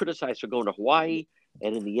he was criticized for going to Hawaii.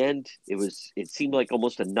 And in the end, it seemed like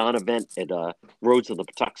almost a non-event at Rhodes and the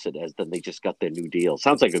Patuxent, as then they just got their new deal.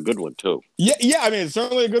 Sounds like a good one too. Yeah. I mean, it's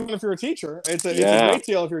certainly a good one if you're a teacher. It's a great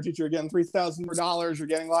deal if you're a teacher. You're getting $3,000. You're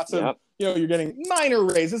getting lots of, you're getting minor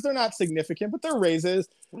raises. They're not significant, but they're raises.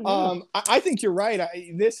 I think you're right.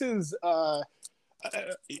 This is,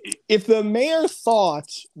 if the mayor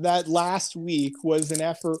thought that last week was an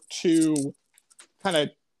effort to kind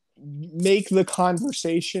of make the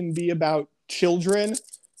conversation be about children,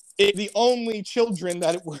 the only children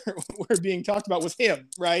that were being talked about was him,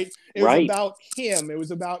 right? It was about him. It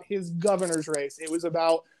was about his governor's race. It was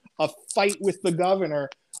about a fight with the governor.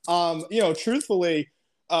 Truthfully,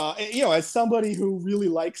 as somebody who really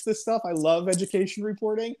likes this stuff, I love education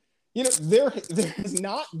reporting. There has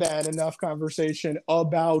not been enough conversation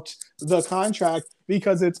about the contract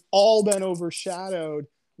because it's all been overshadowed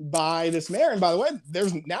by this mayor. And by the way,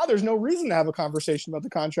 there's no reason to have a conversation about the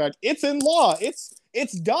contract. It's in law. It's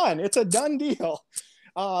done. It's a done deal.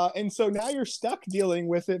 And so now you're stuck dealing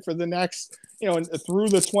with it for the next, through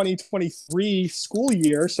the 2023 school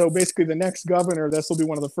year. So basically the next governor, this will be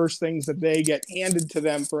one of the first things that they get handed to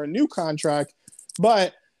them for a new contract.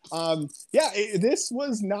 But this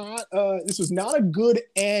was not a good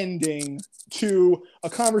ending to a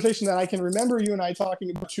conversation that I can remember you and I talking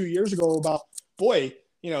about 2 years ago about, boy,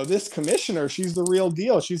 this commissioner, she's the real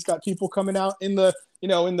deal. She's got people coming out in the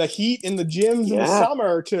heat in the gyms in the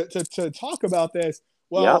summer to talk about this.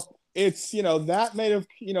 Well, it's, that may have,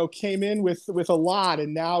 came in with a lot,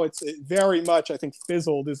 and now it's very much, I think,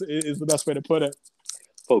 fizzled is the best way to put it.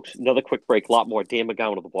 Folks, another quick break. A lot more. Dan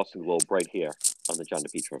McGowan of the Boston Globe right here on the John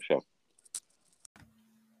DePietro Show.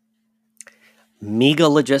 Mega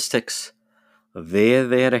Logistics. They're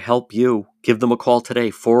there to help you. Give them a call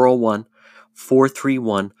today,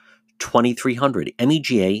 401-431-2300.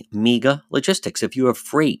 MEGA, Mega Logistics. If you have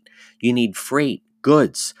freight, you need freight,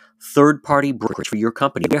 goods, third-party brokerage for your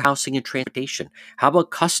company, warehousing and transportation. How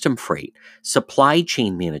about custom freight, supply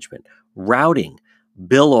chain management, routing,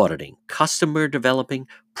 bill auditing, customer developing,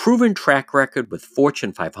 proven track record with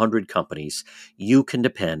Fortune 500 companies? You can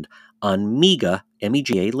depend on MEGA,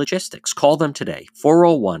 MEGA Logistics. Call them today,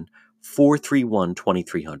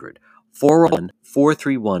 401-431-2300.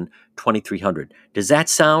 401-431-2300. Does that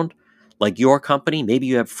sound like your company? Maybe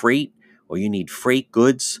you have freight, or you need freight,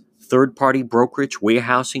 goods, third-party brokerage,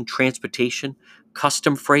 warehousing, transportation,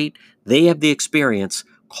 custom freight. They have the experience.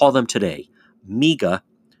 Call them today. MEGA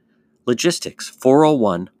Logistics,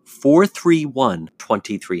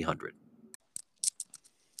 401-431-2300.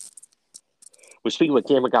 We're speaking with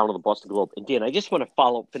Dan McGowan of the Boston Globe. And Dan, I just want to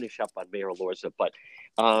finish up on Mayor Elorza, but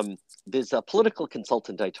there's a political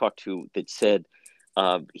consultant I talked to that said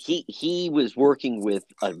he was working with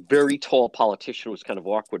a very tall politician who was kind of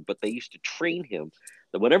awkward, but they used to train him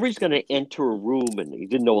that whenever he's going to enter a room, and he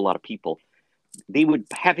didn't know a lot of people, they would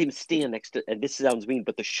have him stand next to, and this sounds mean,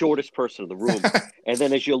 but the shortest person in the room. And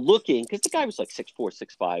then as you're looking, because the guy was like 6'4",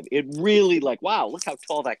 6'5", it really like, wow, look how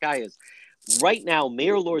tall that guy is. Right now,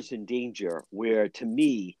 Mayor Elorza in danger, where to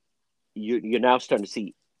me, you're now starting to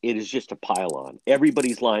see it is just a pile on.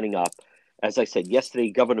 Everybody's lining up. As I said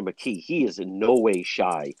yesterday, Governor McKee, he is in no way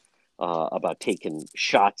shy about taking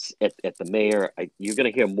shots at the mayor. You're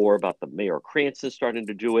going to hear more about the Mayor Cranston starting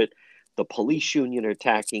to do it. The police union are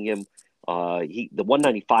attacking him. The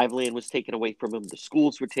 195 land was taken away from him. The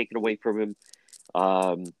schools were taken away from him.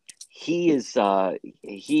 He's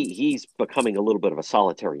becoming a little bit of a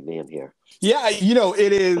solitary man here. Yeah,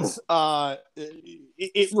 it is.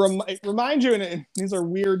 It reminds you, and these are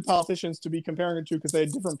weird politicians to be comparing it to because they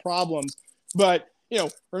had different problems. But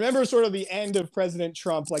remember sort of the end of President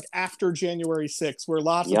Trump, like after January 6th, where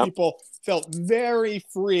lots of people felt very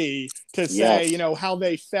free to say, how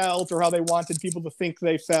they felt or how they wanted people to think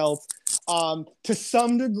they felt. To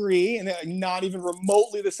some degree, and not even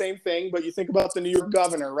remotely the same thing, but you think about the New York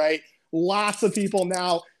governor, right? Lots of people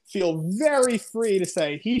now feel very free to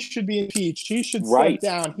say he should be impeached, he should step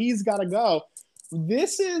down, he's got to go.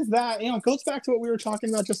 This is that, it goes back to what we were talking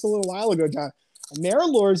about just a little while ago, John. Mayor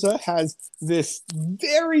Elorza has this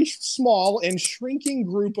very small and shrinking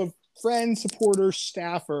group of friends, supporters,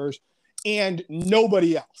 staffers, and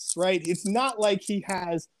nobody else, right? It's not like he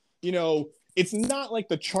has, it's not like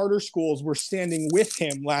the charter schools were standing with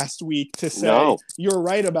him last week to say, you're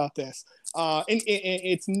right about this. And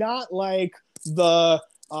it's not like the,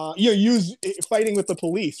 fighting with the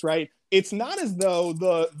police, right? It's not as though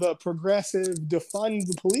the progressive defund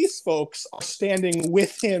the police folks are standing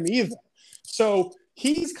with him either. So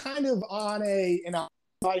he's kind of on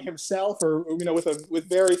by himself, or with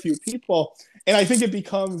very few people, and I think it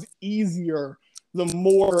becomes easier the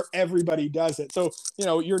more everybody does it. So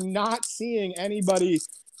you're not seeing anybody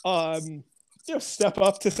step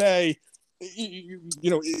up to say, you're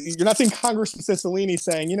not seeing Congressman Cicilline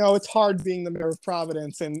saying, it's hard being the mayor of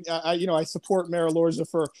Providence, and I support Mayor Elorza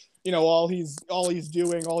for all he's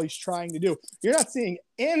doing, all he's trying to do. You're not seeing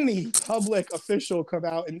any public official come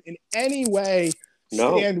out in any way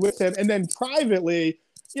No. stand with him. And then privately,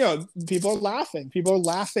 people are laughing. People are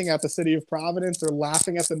laughing at the city of Providence. They're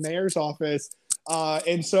laughing at the mayor's office.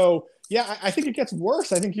 And so, I think it gets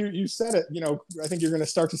worse. I think you said it. I think you're going to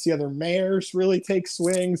start to see other mayors really take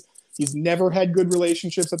swings. He's never had good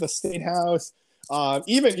relationships at the state house.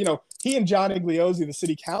 Even, he and John Igliozzi, the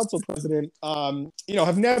city council president,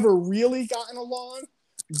 have never really gotten along.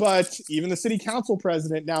 But even the city council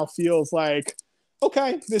president now feels like,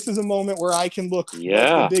 okay, this is a moment where I can look like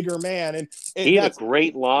the bigger man. And he had a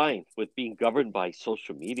great line with being governed by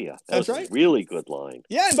social media. That's right. A really good line.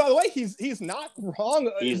 Yeah, and by the way, he's not wrong.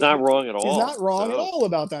 He's not wrong at all. He's not wrong at all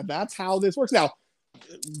about that. That's how this works. Now,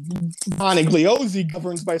 John Igliozzi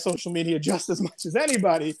governs by social media just as much as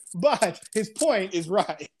anybody, but his point is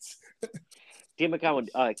right. Dan McGowan,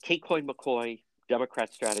 Kate Coyne McCoy,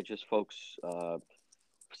 Democrat strategist, folks,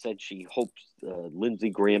 said she hopes Lindsey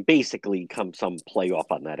Graham basically comes some playoff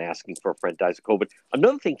on that, asking for a friend dies of COVID.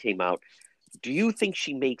 Another thing came out. Do you think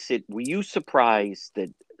she makes it? Were you surprised that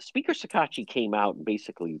Speaker Sakachi came out and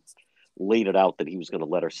basically laid it out that he was going to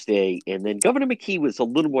let her stay? And then Governor McKee was a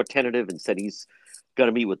little more tentative and said he's going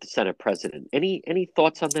to meet with the Senate president. Any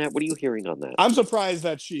thoughts on that? What are you hearing on that? I'm surprised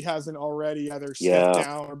that she hasn't already either stepped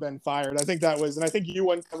down or been fired. I think that was, and I think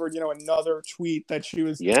you uncovered, another tweet that she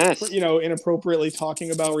was, inappropriately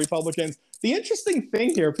talking about Republicans. The interesting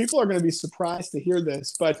thing here, people are going to be surprised to hear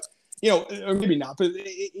this, but or maybe not, but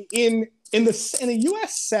in the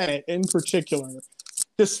U.S. Senate in particular,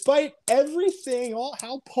 despite everything,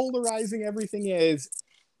 how polarizing everything is,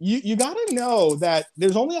 you got to know that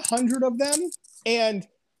there's only 100 of them. And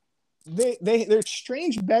they're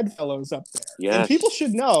strange bedfellows up there. Yes. And people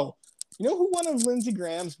should know. You know who one of Lindsey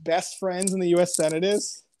Graham's best friends in the U.S. Senate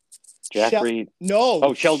is? Jack Reed. No.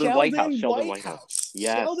 Oh, Sheldon Whitehouse. Sheldon Whitehouse.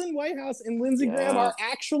 Yes. Sheldon Whitehouse and Lindsey Graham are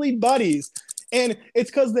actually buddies. And it's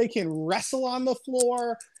because they can wrestle on the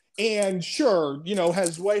floor. And sure,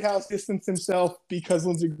 has Whitehouse distanced himself because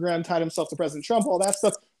Lindsey Graham tied himself to President Trump, all that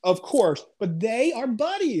stuff, of course. But they are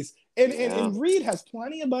buddies. And Reed has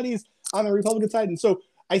plenty of buddies on the Republican side. And so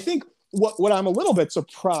I think what I'm a little bit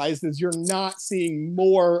surprised is you're not seeing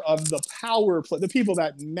more of the power play, the people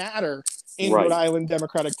that matter in Rhode Island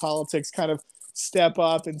Democratic politics kind of step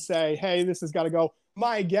up and say, hey, this has got to go.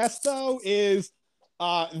 My guess, though, is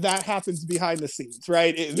that happens behind the scenes,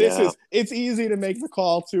 right? It's easy to make the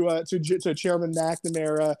call to Chairman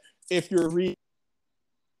McNamara if you're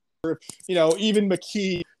even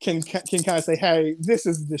McKee can kind of say, hey, this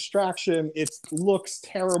is a distraction. It looks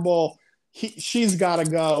terrible. She's got to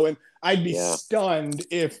go. And I'd be stunned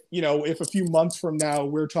if a few months from now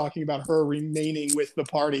we're talking about her remaining with the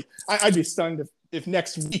party. I'd be stunned if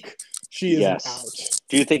next week she isn't out.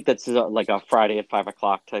 Do you think that's like a Friday at 5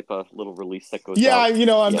 o'clock type of little release that goes out?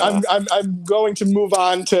 I'm going to move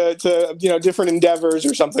on to different endeavors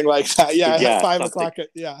or something like that. At 5 o'clock.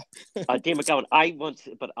 Dan McGowan,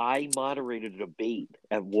 I moderated a debate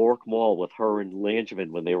at Warwick Mall with her and Langevin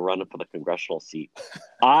when they were running for the congressional seat.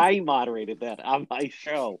 I moderated that on my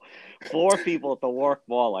show. 4 people at the Warwick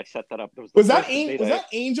Mall. I set that up. Was that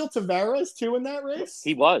Angel Tavares too in that race?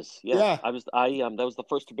 He was. Yeah. That was the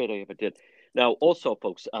first debate I ever did. Now, also,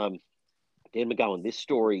 folks, Dan McGowan, this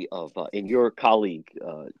story of, and your colleague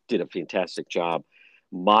did a fantastic job,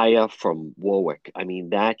 Maya from Warwick. I mean,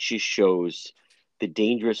 that just shows the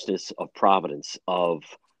dangerousness of Providence, of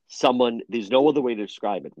someone, there's no other way to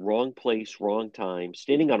describe it. Wrong place, wrong time,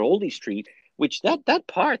 standing on Oldie Street, which that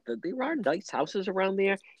part, there are nice houses around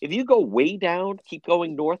there. If you go way down, keep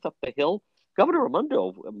going north up the hill, Governor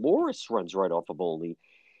Raimondo, Morris runs right off of Oldie.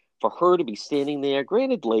 For her to be standing there,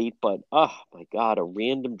 granted late, but oh my God, a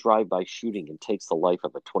random drive-by shooting and takes the life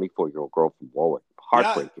of a 24-year-old girl from Warwick.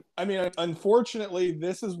 Heartbreaking. Yeah, I mean, unfortunately,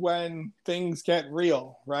 this is when things get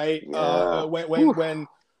real, right? Yeah.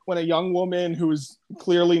 When a young woman who's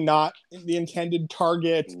clearly not the intended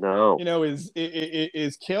target,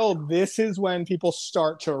 is killed. This is when people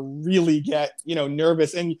start to really get,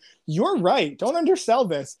 nervous. And you're right. Don't undersell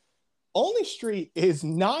this. Oldie Street is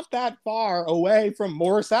not that far away from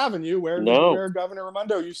Morris Avenue, where Governor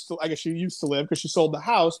Raimondo used to live because she sold the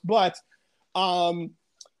house. But, that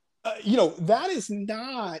is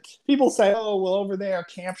not. People say, "Oh, well, over there,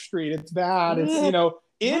 Camp Street, it's bad." It's not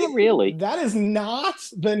really. That is not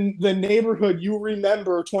the neighborhood you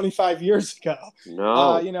remember 25 years ago.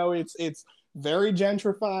 No, it's very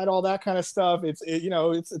gentrified, all that kind of stuff.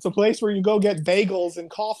 It's a place where you go get bagels and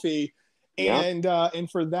coffee. And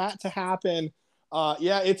for that to happen,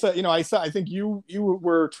 it's I think you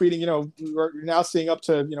were tweeting, you're now seeing up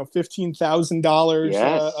to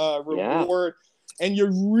 $15,000 reward, and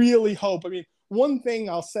you really hope. I mean, one thing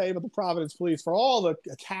I'll say about the Providence Police, for all the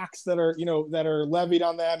attacks that are, that are levied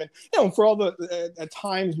on them, and, for all the at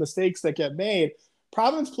times mistakes that get made,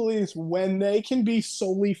 Providence Police, when they can be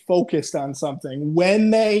solely focused on something, when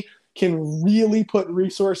they can really put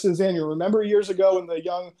resources in. You remember years ago when the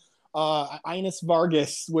young Ines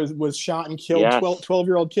Vargas was shot and killed, Yes.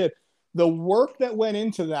 12-year-old kid. The work that went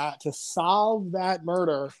into that to solve that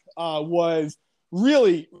murder was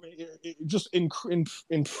really just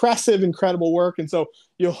impressive, incredible work. And so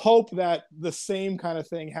you hope that the same kind of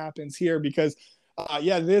thing happens here, because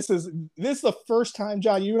this is the first time,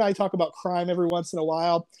 John, you and I talk about crime every once in a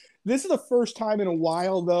while. This is the first time in a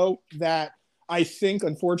while, though, that I think,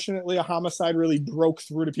 unfortunately, a homicide really broke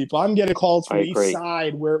through to people. I'm getting calls from the east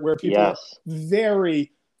side where people are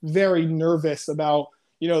very, very nervous about,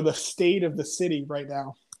 the state of the city right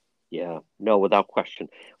now. Yeah, no, without question.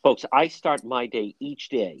 Folks, I start my day each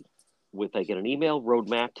day with, I get an email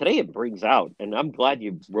roadmap. Today it brings out, and I'm glad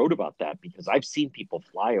you wrote about that, because I've seen people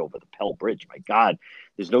fly over the Pell Bridge. My God,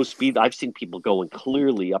 there's no speed. I've seen people going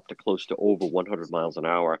clearly up to close to over 100 miles an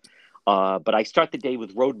hour. But I start the day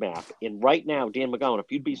with roadmap. And right now, Dan McGowan,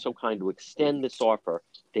 if you'd be so kind to extend this offer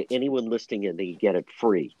to anyone listening in, they can get it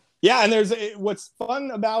free. Yeah, and what's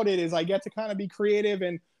fun about it is I get to kind of be creative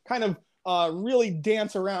and kind of really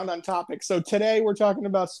dance around on topics. So today we're talking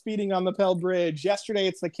about speeding on the Pell Bridge. Yesterday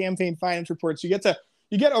it's the campaign finance reports. You get a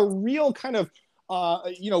real kind of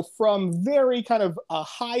from very kind of a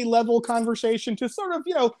high level conversation to sort of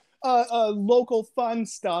local fun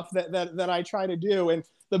stuff that I try to do. And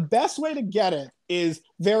the best way to get it is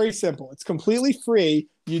very simple. It's completely free.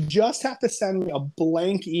 You just have to send me a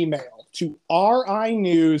blank email to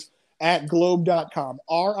rinews@globe.com.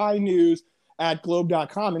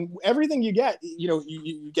 rinews@globe.com. And everything you get,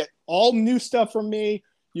 you get all new stuff from me.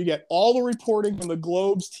 You get all the reporting from the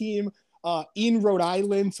Globe's team in Rhode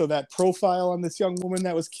Island. So that profile on this young woman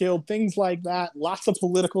that was killed, things like that, lots of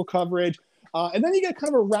political coverage. And then you get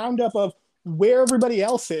kind of a roundup of where everybody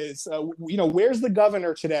else is. Where's the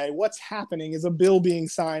governor today? What's happening? Is a bill being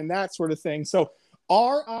signed? That sort of thing. So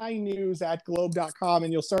rinews@globe.com,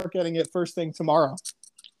 and you'll start getting it first thing tomorrow.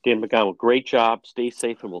 Dan McGowan, great job. Stay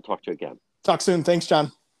safe, and we'll talk to you again. Talk soon. Thanks,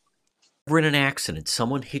 John. We're in an accident.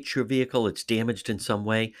 Someone hits your vehicle. It's damaged in some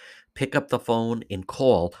way. Pick up the phone and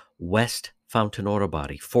call West Fountain Auto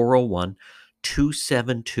Body,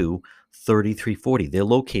 401-272-3340. They're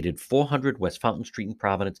located 400 West Fountain Street in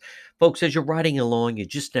Providence. Folks, as you're riding along, you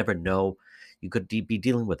just never know. You could be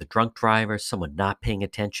dealing with a drunk driver, someone not paying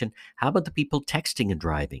attention. How about the people texting and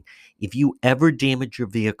driving? If you ever damage your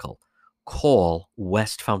vehicle, call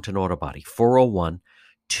West Fountain Auto Body,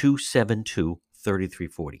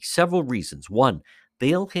 401-272-3340. Several reasons. One,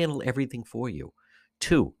 they'll handle everything for you.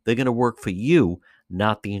 Two, they're going to work for you,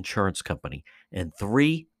 not the insurance company. And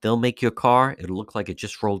three, they'll make your car, it'll look like it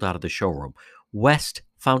just rolled out of the showroom. West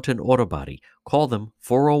Fountain Auto Body. Call them,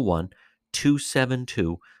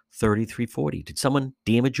 401-272-3340. Did someone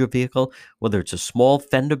damage your vehicle? Whether it's a small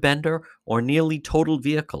fender bender or nearly totaled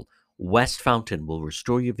vehicle, West Fountain will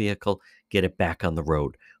restore your vehicle, get it back on the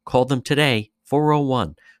road. Call them today,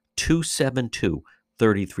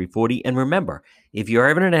 401-272-3340. And remember, if you're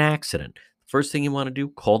ever in an accident, first thing you want to do,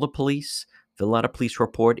 call the police, fill out a police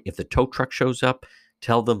report. If the tow truck shows up,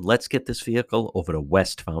 tell them, let's get this vehicle over to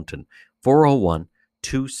West Fountain,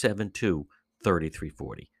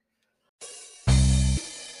 401-272-3340.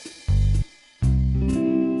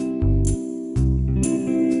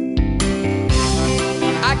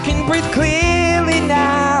 I can breathe clearly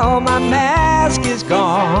now, my mask is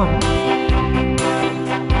gone.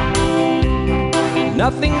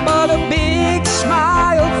 Nothing but a big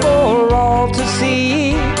smile for all to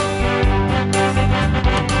see.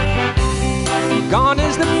 Gone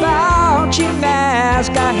is the Fauci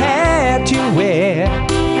mask I had to wear.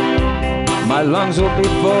 My lungs will be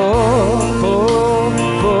full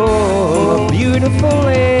of beautiful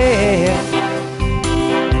air.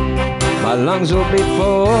 My lungs will be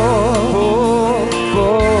full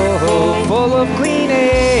of clean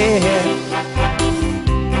air.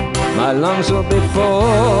 My lungs will be full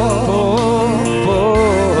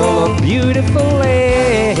of beautiful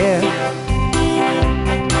air.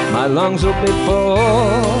 My lungs will be full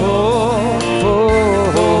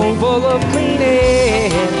of clean air.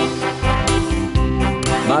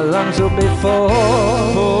 My lungs will be full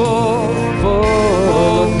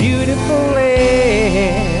of beautiful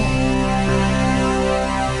air.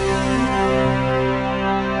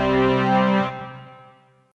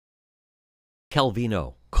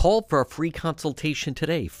 Calvino. Call for a free consultation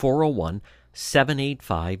today, 401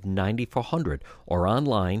 401-785-9400 or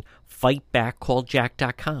online,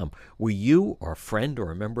 fightbackcalljack.com, where you or a friend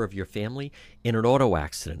or a member of your family in an auto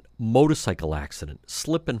accident, motorcycle accident,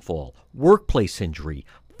 slip and fall, workplace injury,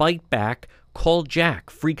 fight back, call Jack,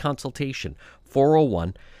 free consultation,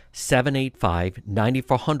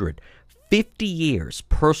 401-785-9400. 50 years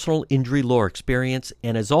personal injury law experience,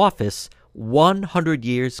 and his office, 100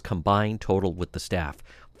 years combined total with the staff.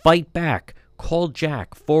 Fight back. Call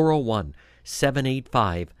Jack,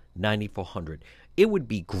 401-785-9400. It would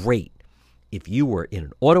be great if you were in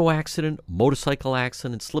an auto accident, motorcycle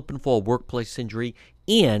accident, slip and fall, workplace injury,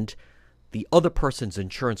 and the other person's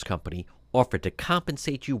insurance company offered to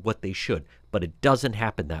compensate you what they should, but it doesn't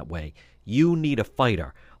happen that way. You need a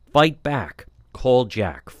fighter. Fight back. Call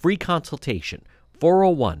Jack. Free consultation,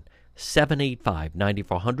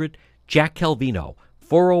 401-785-9400. Jack Calvino,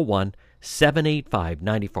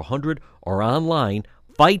 401-785-9400, or online,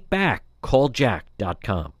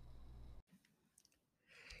 fightbackcalljack.com.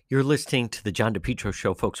 You're listening to the John DePietro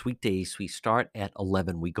Show, folks. Weekdays, we start at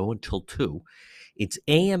 11. We go until 2. It's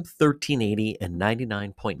AM 1380 and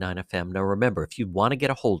 99.9 FM. Now, remember, if you want to get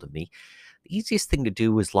a hold of me, the easiest thing to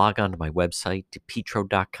do is log on to my website,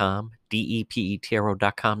 depetro.com,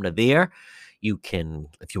 DEPETRO.com. Now, there you can,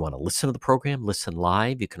 if you want to listen to the program, listen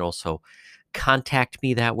live. You can also contact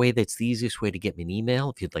me that way. That's the easiest way to get me an email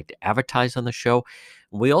if you'd like to advertise on the show.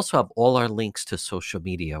 We also have all our links to social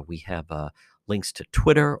media. We have links to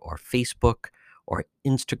Twitter or Facebook or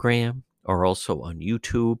Instagram, or also on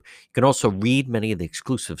YouTube. You can also read many of the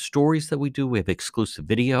exclusive stories that we do. We have exclusive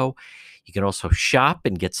video. You can also shop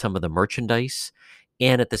and get some of the merchandise.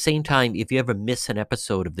 And at the same time, if you ever miss an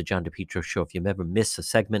episode of the John DePietro Show, if you ever miss a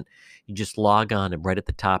segment, you just log on, and right at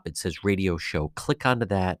the top it says radio show. Click onto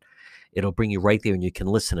that. It'll bring you right there and you can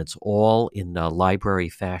listen. It's all in library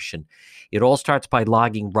fashion. It all starts by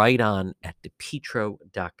logging right on at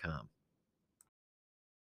depetro.com.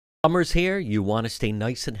 Summer's here. You want to stay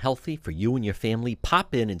nice and healthy for you and your family?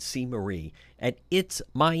 Pop in and see Marie at It's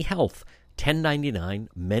My Health, 1099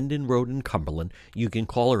 Mendon Road in Cumberland. You can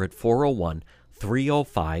call her at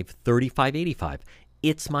 401-305-3585.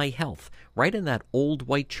 It's My Health, right in that old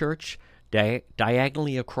white church,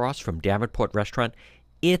 diagonally across from Davenport Restaurant.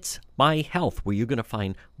 It's My Health, where you're going to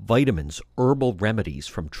find vitamins, herbal remedies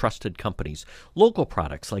from trusted companies, local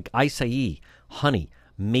products like acai, honey,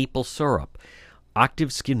 maple syrup,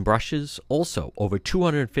 Octave skin brushes, also over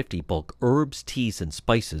 250 bulk herbs, teas, and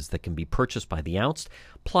spices that can be purchased by the ounce,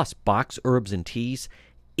 plus box herbs and teas.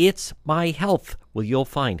 It's My Health, where you'll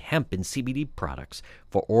find hemp and CBD products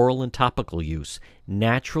for oral and topical use,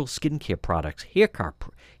 natural skincare products, hair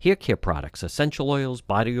care products, essential oils,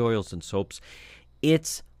 body oils, and soaps.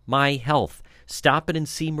 It's My Health. Stop in and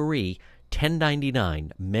see Marie,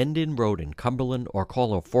 1099 Mendon Road in Cumberland, or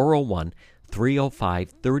call her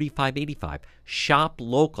 401-305-3585. Shop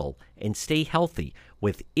local and stay healthy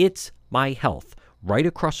with It's My Health, right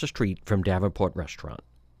across the street from Davenport Restaurant.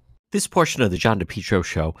 This portion of the John DePietro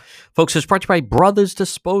Show, folks, is brought to you by Brothers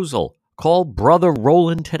Disposal. Call Brother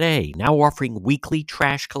Roland today, now offering weekly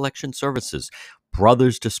trash collection services.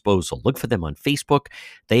 Brothers Disposal. Look for them on Facebook.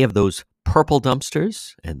 They have those purple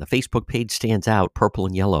dumpsters, and the Facebook page stands out, purple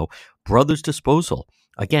and yellow. Brothers Disposal.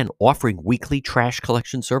 Again, offering weekly trash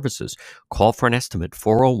collection services. Call for an estimate,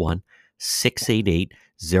 401-688-0517.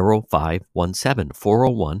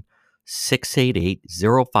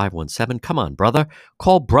 401-688-0517. Come on, brother.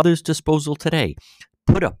 Call Brothers Disposal today.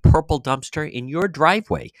 Put a purple dumpster in your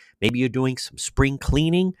driveway. Maybe you're doing some spring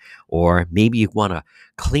cleaning, or maybe you want to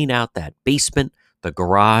clean out that basement, the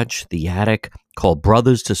garage, the attic. Call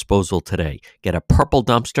Brothers Disposal today. Get a purple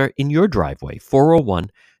dumpster in your driveway.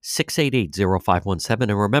 401-688-0517.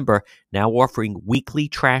 And remember, now offering weekly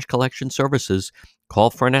trash collection services. Call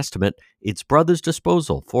for an estimate. It's Brothers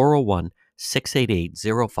Disposal,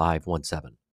 401-688-0517.